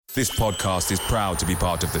This podcast is proud to be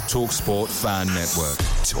part of the TalkSport Fan Network.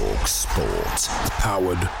 TalkSport.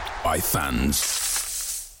 Powered by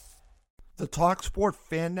fans. The TalkSport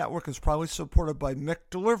Fan Network is proudly supported by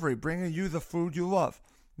McDelivery, bringing you the food you love.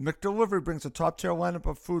 McDelivery brings a top-tier lineup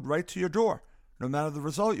of food right to your door. No matter the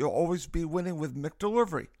result, you'll always be winning with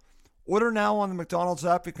McDelivery. Order now on the McDonald's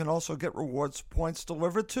app. You can also get rewards points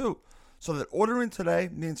delivered too, so that ordering today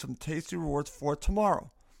means some tasty rewards for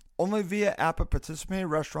tomorrow. Only via app at participating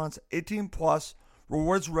restaurants. 18 plus.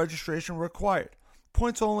 Rewards registration required.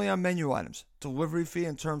 Points only on menu items. Delivery fee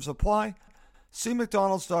and terms apply. See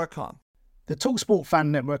McDonald's.com. The TalkSport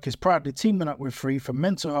Fan Network is proudly teaming up with Free for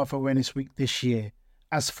Mental Health Awareness Week this year.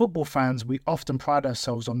 As football fans, we often pride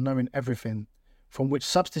ourselves on knowing everything, from which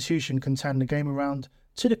substitution can turn the game around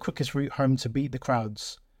to the quickest route home to beat the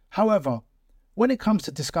crowds. However, when it comes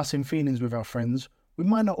to discussing feelings with our friends, we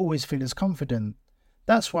might not always feel as confident.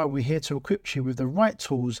 That's why we're here to equip you with the right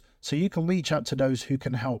tools so you can reach out to those who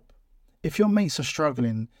can help. If your mates are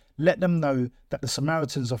struggling, let them know that the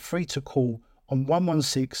Samaritans are free to call on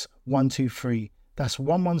 116 123. That's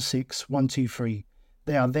 116 123.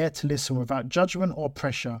 They are there to listen without judgment or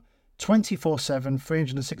pressure, 24/7,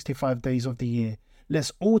 365 days of the year.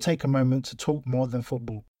 Let's all take a moment to talk more than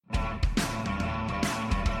football.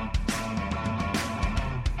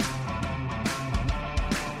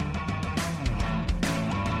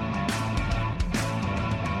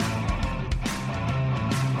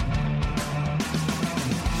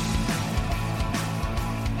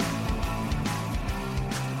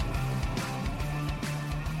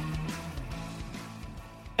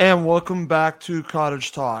 And welcome back to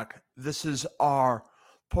Cottage Talk. This is our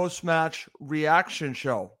post-match reaction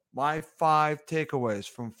show. My 5 takeaways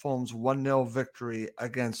from Fulham's 1-0 victory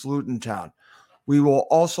against Luton Town. We will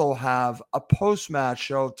also have a post-match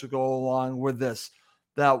show to go along with this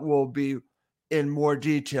that will be in more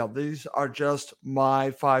detail. These are just my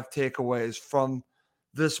 5 takeaways from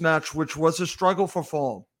this match, which was a struggle for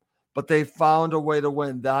Fulham, but they found a way to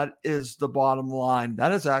win. That is the bottom line.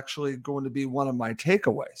 That is actually going to be one of my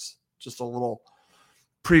takeaways. Just a little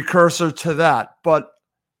precursor to that. But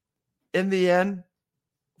in the end,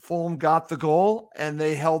 Fulham got the goal and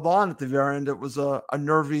they held on at the very end. It was a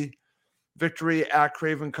nervy victory at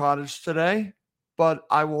Craven Cottage today, but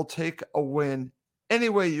I will take a win any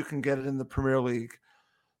way you can get it in the Premier League.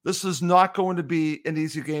 This is not going to be an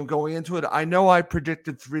easy game going into it. I know I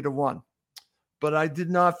predicted 3-1. But I did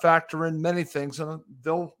not factor in many things, and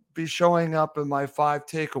they'll be showing up in my 5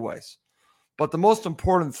 takeaways. But the most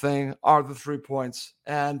important thing are the 3 points,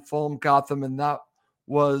 and Fulham got them, and that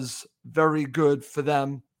was very good for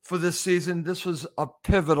them for this season. This was a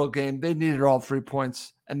pivotal game. They needed all 3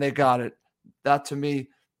 points, and they got it. That, to me,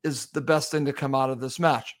 is the best thing to come out of this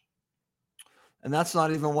match. And that's not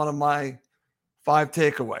even one of my 5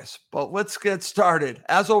 takeaways. But let's get started.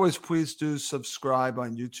 As always, please do subscribe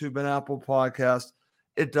on YouTube and Apple Podcasts.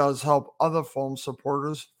 It does help other Fulham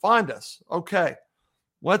supporters find us. Okay,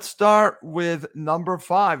 let's start with number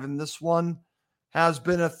 5. And this one has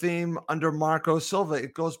been a theme under Marco Silva.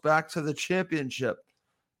 It goes back to the championship.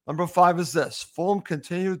 Number 5 is this. Fulham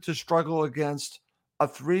continued to struggle against a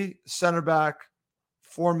 3 center back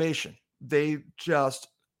formation. They just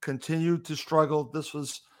continued to struggle. This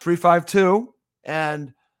was 3-5-2.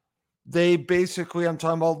 And they basically, I'm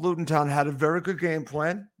talking about Luton Town, had a very good game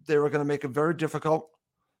plan. They were going to make it very difficult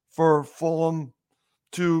for Fulham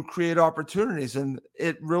to create opportunities. And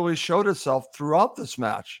it really showed itself throughout this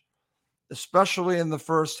match, especially in the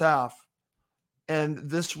first half. And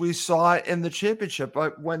this we saw in the championship.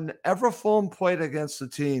 But whenever Fulham played against a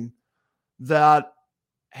team that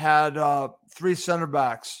had 3 center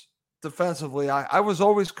backs defensively, I was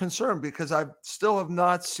always concerned because I still have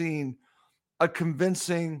not seen a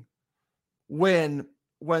convincing win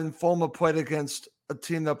when Fulham played against a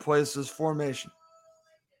team that plays this formation.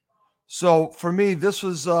 So for me, this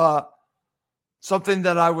was something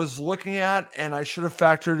that I was looking at, and I should have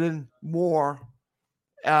factored in more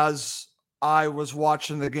as I was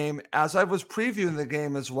watching the game, as I was previewing the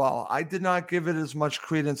game as well. I did not give it as much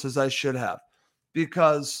credence as I should have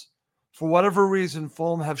because for whatever reason,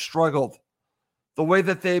 Fulham have struggled. The way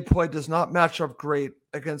that they play does not match up great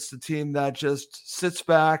against a team that just sits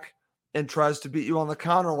back and tries to beat you on the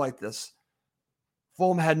counter like this.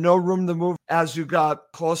 Fulham had no room to move as you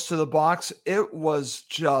got close to the box. It was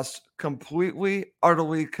just completely,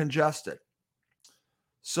 utterly congested.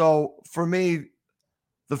 So for me,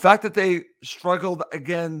 the fact that they struggled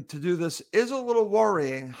again to do this is a little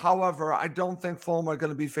worrying. However, I don't think Fulham are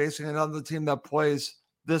going to be facing another team that plays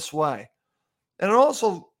this way. And it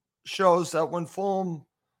also shows that when Fulham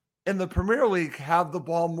in the Premier League have the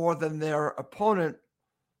ball more than their opponent,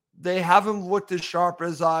 they haven't looked as sharp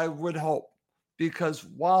as I would hope, because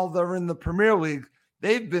while they're in the Premier League,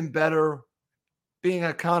 they've been better being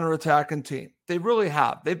a counterattacking team. They really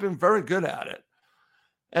have. They've been very good at it.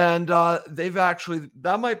 And they've actually,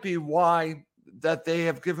 that might be why that they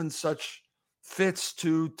have given such fits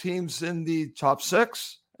to teams in the top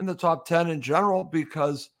 6, in the top 10 in general,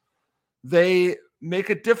 because they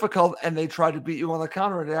make it difficult and they try to beat you on the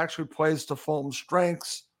counter. It actually plays to Fulham's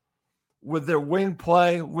strengths with their wing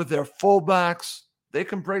play, with their fullbacks. They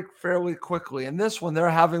can break fairly quickly. And this one, they're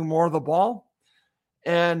having more of the ball.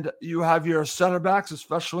 And you have your center backs,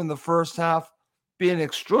 especially in the first half, being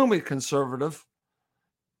extremely conservative.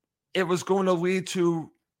 It was going to lead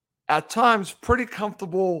to, at times, pretty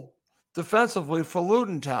comfortable defensively for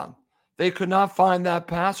Luton Town. They could not find that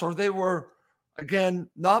pass, or they were, again,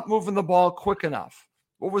 not moving the ball quick enough.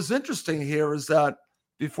 What was interesting here is that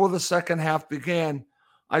before the second half began,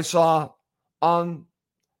 I saw on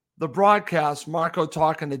the broadcast Marco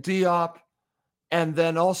talking to Diop and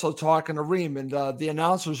then also talking to Ream. And the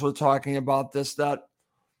announcers were talking about this, that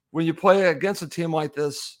when you play against a team like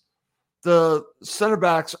this, the center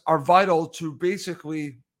backs are vital to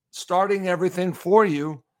basically starting everything for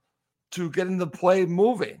you to getting the play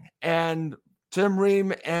moving. And Tim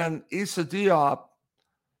Ream and Issa Diop,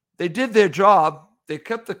 they did their job. They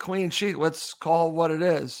kept the clean sheet, let's call it what it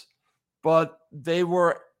is. But they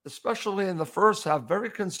were, especially in the first half, very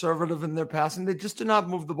conservative in their passing. They just did not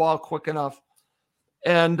move the ball quick enough.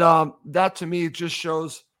 And that, to me, just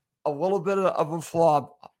shows a little bit of a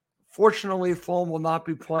flaw. Fortunately, Fulham will not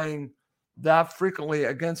be playing that frequently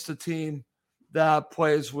against a team that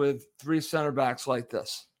plays with 3 center backs like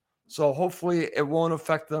this. So hopefully it won't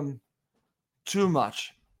affect them too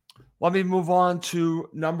much. Let me move on to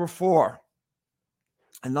number 4.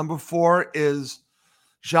 And number 4 is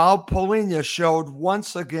João Palhinha showed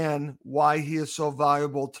once again why he is so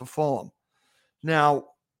valuable to Fulham. Now,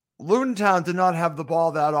 Luton Town did not have the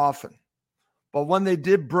ball that often, but when they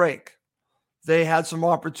did break, they had some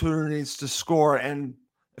opportunities to score. And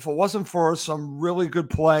if it wasn't for some really good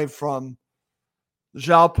play from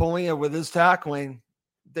João Palhinha with his tackling,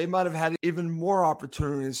 they might have had even more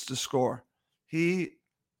opportunities to score. He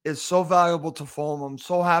is so valuable to Fulham. I'm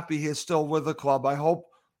so happy he is still with the club. I hope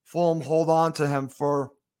Fulham hold on to him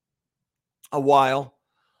for a while.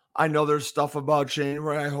 I know there's stuff about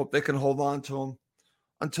January. I hope they can hold on to him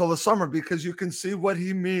until the summer, because you can see what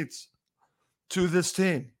he means to this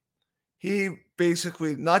team. He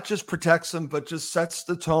basically not just protects them, but just sets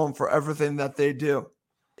the tone for everything that they do.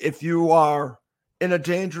 If you are in a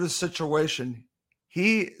dangerous situation,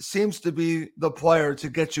 he seems to be the player to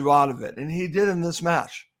get you out of it. And he did in this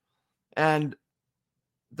match. And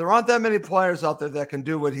there aren't that many players out there that can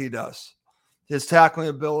do what he does. His tackling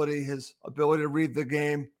ability, his ability to read the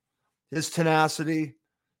game, his tenacity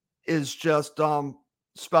is just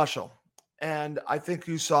special. And I think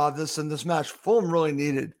you saw this in this match. Fulham really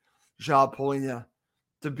needed João Palhinha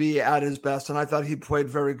to be at his best. And I thought he played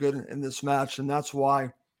very good in this match. And that's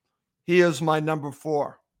why he is my number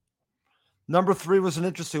 4. Number 3 was an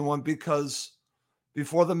interesting one, because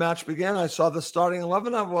before the match began, I saw the starting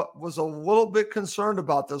 11. I was a little bit concerned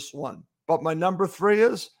about this one. But my number 3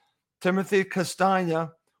 is Timothy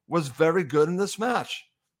Castagna was very good in this match.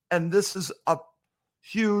 And this is a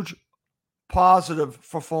huge positive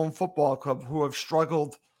for Fulham Football Club, who have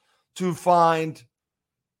struggled to find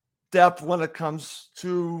depth when it comes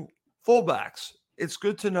to fullbacks. It's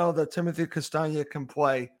good to know that Timothy Castagna can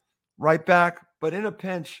play right back, but in a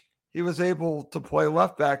pinch, he was able to play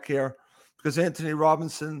left back here because Anthony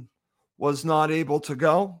Robinson was not able to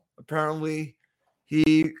go. Apparently,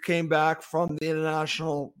 he came back from the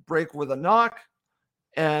international break with a knock,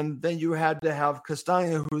 and then you had to have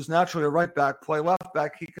Castagna, who's naturally a right back, play left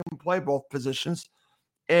back. He can play both positions,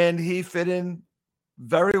 and he fit in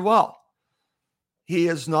very well. He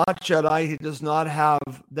is not Jedi. He does not have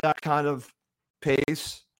that kind of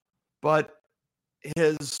pace, but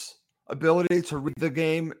his ability to read the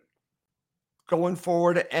game going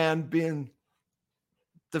forward and being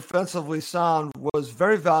defensively sound was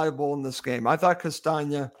very valuable in this game. I thought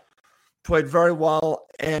Castagna played very well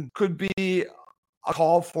and could be a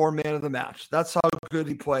call for man of the match. That's how good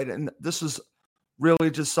he played. And this is really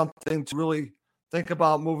just something to really think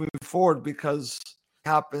about moving forward, because it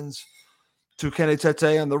happens to Kenny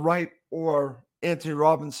Tete on the right or Anthony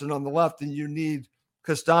Robinson on the left, and you need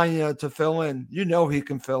Castagna to fill in. You know he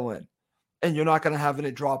can fill in, and you're not going to have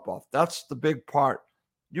any drop-off. That's the big part.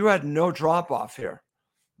 You had no drop-off here.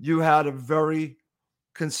 You had a very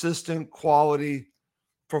consistent quality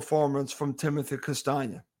performance from Timothy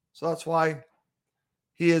Castagna. So that's why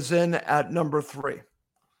he is in at number 3.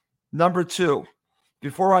 Number 2,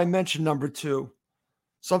 before I mention number 2,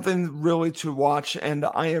 something really to watch, and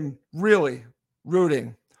I am really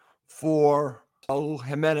rooting for Raul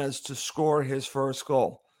Jimenez to score his first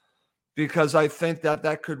goal because I think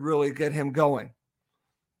that could really get him going.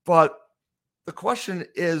 But the question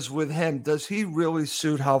is with him, does he really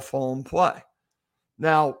suit how Fulham play?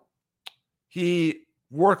 Now, he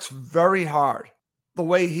works very hard. The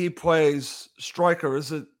way he plays striker,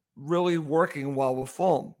 is it really working well with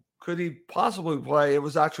Fulham? Could he possibly play? It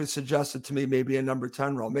was actually suggested to me maybe a number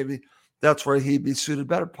 10 role. Maybe that's where he'd be suited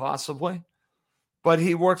better, possibly. But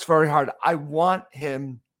he works very hard. I want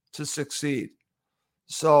him to succeed.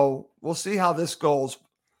 So we'll see how this goes.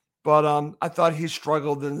 But I thought he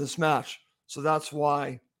struggled in this match. So that's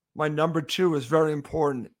why my number 2 is very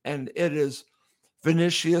important. And it is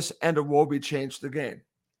Vinicius and Iwobi changed the game.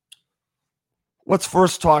 Let's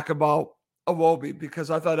first talk about Iwobi,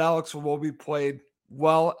 because I thought Alex Iwobi played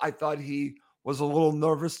well. I thought he was a little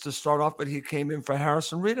nervous to start off, but he came in for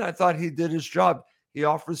Harrison Reed, and I thought he did his job. He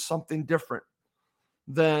offers something different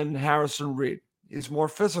than Harrison Reed. He's more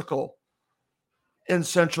physical in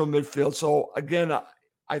central midfield. So again,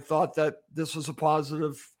 I thought that this was a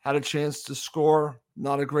positive, had a chance to score.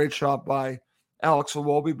 Not a great shot by Alex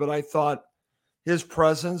Iwobi, but I thought his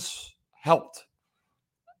presence helped.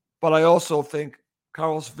 But I also think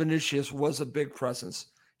Carlos Vinicius was a big presence.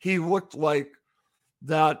 He looked like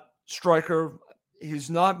that striker. He's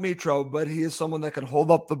not Mitro, but he is someone that can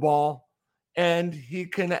hold up the ball, and he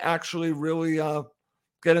can actually really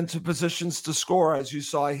get into positions to score, as you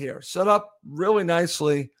saw here. Set up really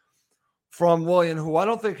nicely from Willian, who I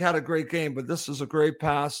don't think had a great game, but this is a great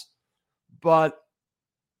pass. But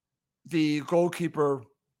the goalkeeper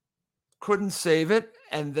couldn't save it,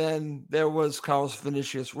 and then there was Carlos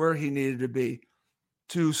Vinicius where he needed to be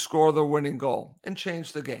to score the winning goal and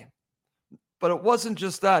change the game. But it wasn't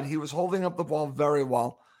just that. He was holding up the ball very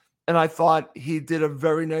well, and I thought he did a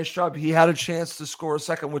very nice job. He had a chance to score a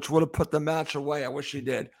second, which would have put the match away. I wish he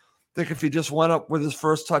did. I think if he just went up with his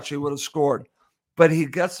first touch, he would have scored. But he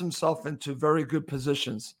gets himself into very good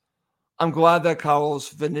positions. I'm glad that Carlos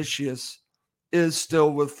Vinicius is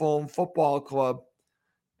still with Fulham Football Club.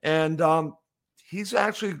 And he's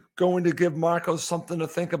actually going to give Marcos something to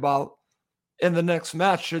think about in the next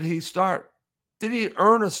match. Should he start? Did he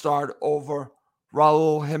earn a start over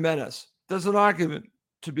Raul Jimenez? There's an argument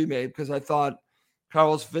to be made, because I thought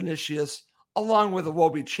Carlos Vinicius, along with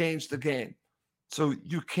Iwobi, changed the game. So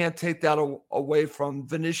you can't take that away from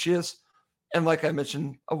Vinicius. And like I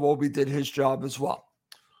mentioned, Iwobi did his job as well.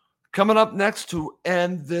 Coming up next to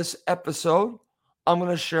end this episode, I'm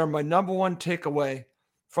going to share my number 1 takeaway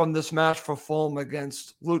from this match for Fulham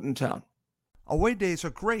against Luton Town. Away days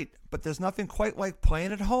are great, but there's nothing quite like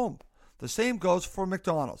playing at home. The same goes for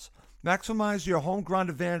McDonald's. Maximize your home ground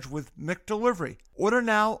advantage with McDelivery. Order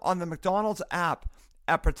now on the McDonald's app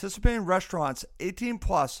at participating restaurants. 18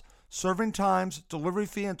 plus. Serving times, delivery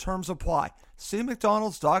fee, and terms apply. See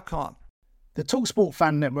mcdonalds.com. The TalkSport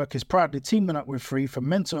Fan Network is proudly teaming up with Free for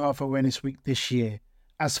Mental Health Awareness Week this year.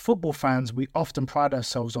 As football fans, we often pride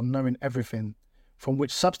ourselves on knowing everything, from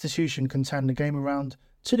which substitution can turn the game around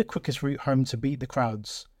to the quickest route home to beat the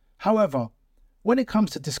crowds. However, when it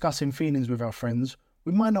comes to discussing feelings with our friends,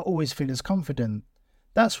 we might not always feel as confident.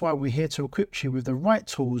 That's why we're here to equip you with the right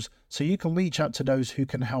tools so you can reach out to those who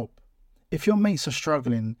can help. If your mates are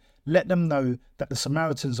struggling, let them know that the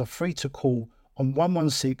Samaritans are free to call on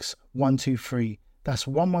 116 123. That's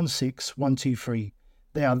 116 123.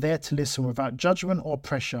 They are there to listen without judgment or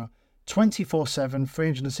pressure, 24/7,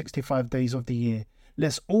 365 days of the year.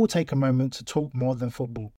 Let's all take a moment to talk more than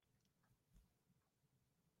football.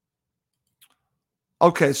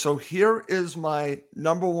 Okay, so here is my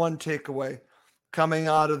number 1 takeaway coming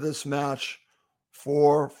out of this match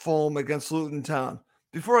for Fulham against Luton Town.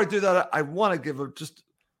 Before I do that, I want to give just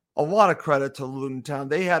a lot of credit to Luton Town.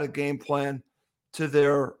 They had a game plan to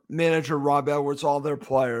their manager, Rob Edwards, all their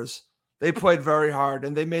players. They played very hard,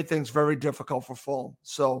 and they made things very difficult for Fulham.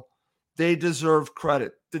 So they deserve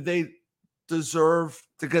credit. Did they deserve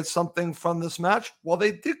to get something from this match? Well,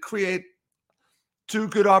 they did create 2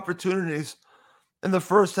 good opportunities in the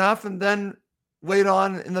first half, and then late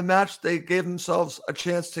on in the match, they gave themselves a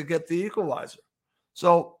chance to get the equalizer.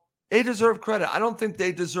 So they deserve credit. I don't think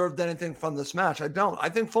they deserved anything from this match. I don't. I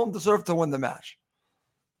think Fulham deserved to win the match.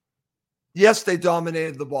 Yes, they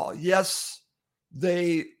dominated the ball. Yes,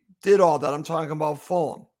 they did all that. I'm talking about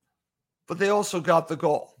Fulham. But they also got the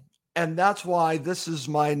goal. And that's why this is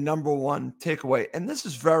my number 1 takeaway. And this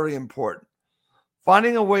is very important.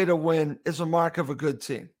 Finding a way to win is a mark of a good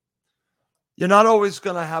team. You're not always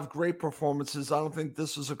going to have great performances. I don't think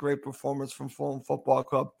this was a great performance from Fulham Football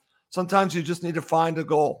Club. Sometimes you just need to find a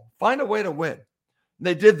goal, find a way to win. And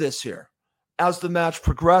they did this here. As the match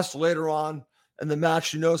progressed later on in the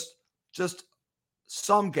match, you noticed just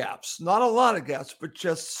some gaps, not a lot of gaps, but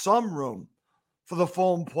just some room for the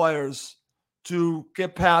Fulham players to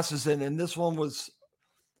get passes in. And this one was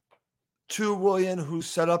to Willian, who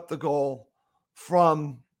set up the goal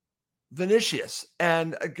from Vinicius.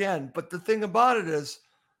 And again, but the thing about it is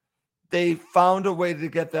they found a way to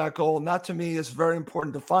get that goal. And that to me is very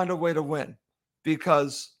important, to find a way to win,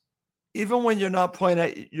 because even when you're not playing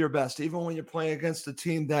at your best, even when you're playing against a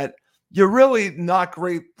team that you're really not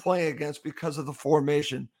great playing against because of the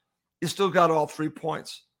formation, you still got all 3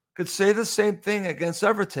 points. Could say the same thing against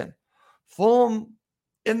Everton. Fulham,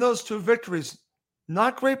 in those 2 victories,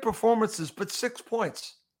 not great performances, but 6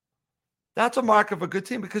 points. That's a mark of a good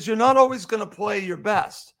team, because you're not always going to play your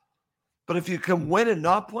best. But if you can win and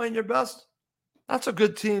not playing your best, that's a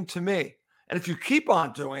good team to me. And if you keep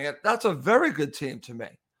on doing it, that's a very good team to me.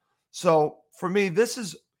 So for me, this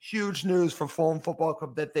is huge news for Fulham Football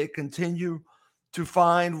Club, that they continue to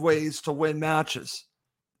find ways to win matches.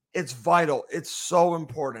 It's vital. It's so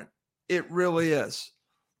important. It really is.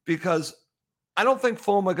 Because I don't think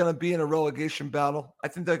Fulham are going to be in a relegation battle. I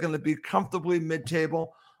think they're going to be comfortably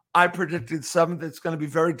mid-table. I predicted 7th. It's going to be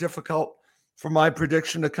very difficult for my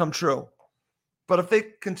prediction to come true. But if they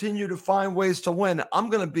continue to find ways to win, I'm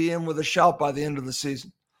going to be in with a shout by the end of the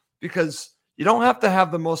season, because you don't have to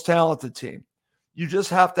have the most talented team. You just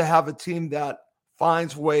have to have a team that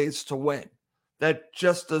finds ways to win, that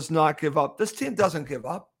just does not give up. This team doesn't give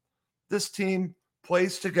up. This team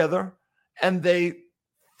plays together and they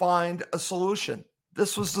find a solution.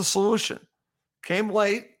 This was the solution. Came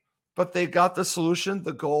late, but they got the solution,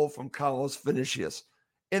 the goal from Carlos Vinicius.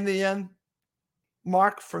 In the end,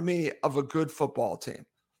 mark for me of a good football team.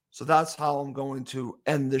 So that's how I'm going to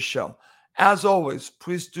end this show. As always,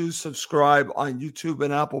 please do subscribe on YouTube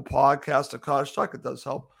and Apple Podcasts to Cottage Talk. It does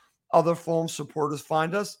help other Fulham supporters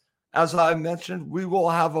find us. As I mentioned, we will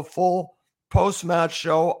have a full post-match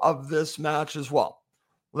show of this match as well.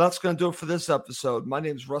 Well, that's going to do it for this episode. My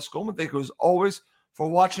name is Russ Goldman. Thank you as always for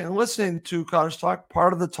watching and listening to Cottage Talk,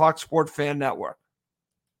 part of the TalkSport Fan Network.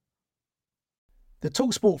 The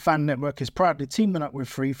TalkSport Fan Network is proudly teaming up with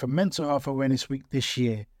Free for Mental Health Awareness Week this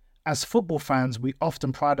year. As football fans, we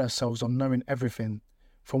often pride ourselves on knowing everything,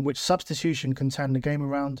 from which substitution can turn the game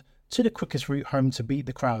around to the quickest route home to beat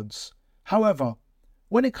the crowds. However,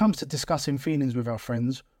 when it comes to discussing feelings with our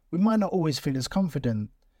friends, we might not always feel as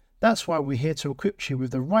confident. That's why we're here to equip you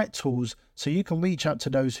with the right tools so you can reach out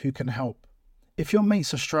to those who can help. If your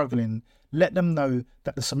mates are struggling, let them know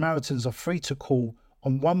that the Samaritans are free to call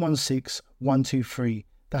on 116 123.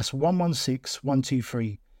 That's 116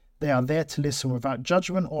 123. They are there to listen without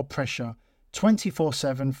judgment or pressure,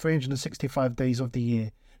 24/7, 365 days of the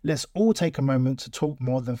year. Let's all take a moment to talk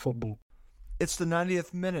more than football. It's the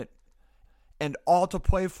 90th minute, and all to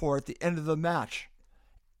play for at the end of the match.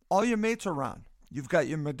 All your mates are around. You've got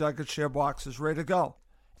your McNugget share boxes ready to go.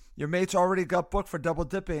 Your mates already got booked for double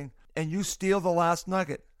dipping, and you steal the last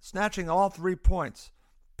nugget, snatching all 3 points.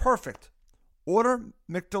 Perfect. Order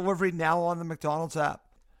McDelivery now on the McDonald's app.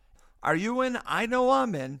 Are you in? I know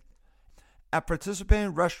I'm in. At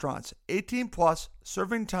participating restaurants, 18 plus,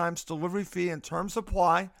 serving times, delivery fee, and terms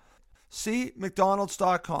apply. See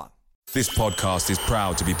McDonald's.com. This podcast is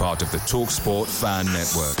proud to be part of the TalkSport Fan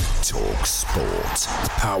Network. TalkSport.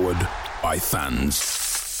 Powered by fans.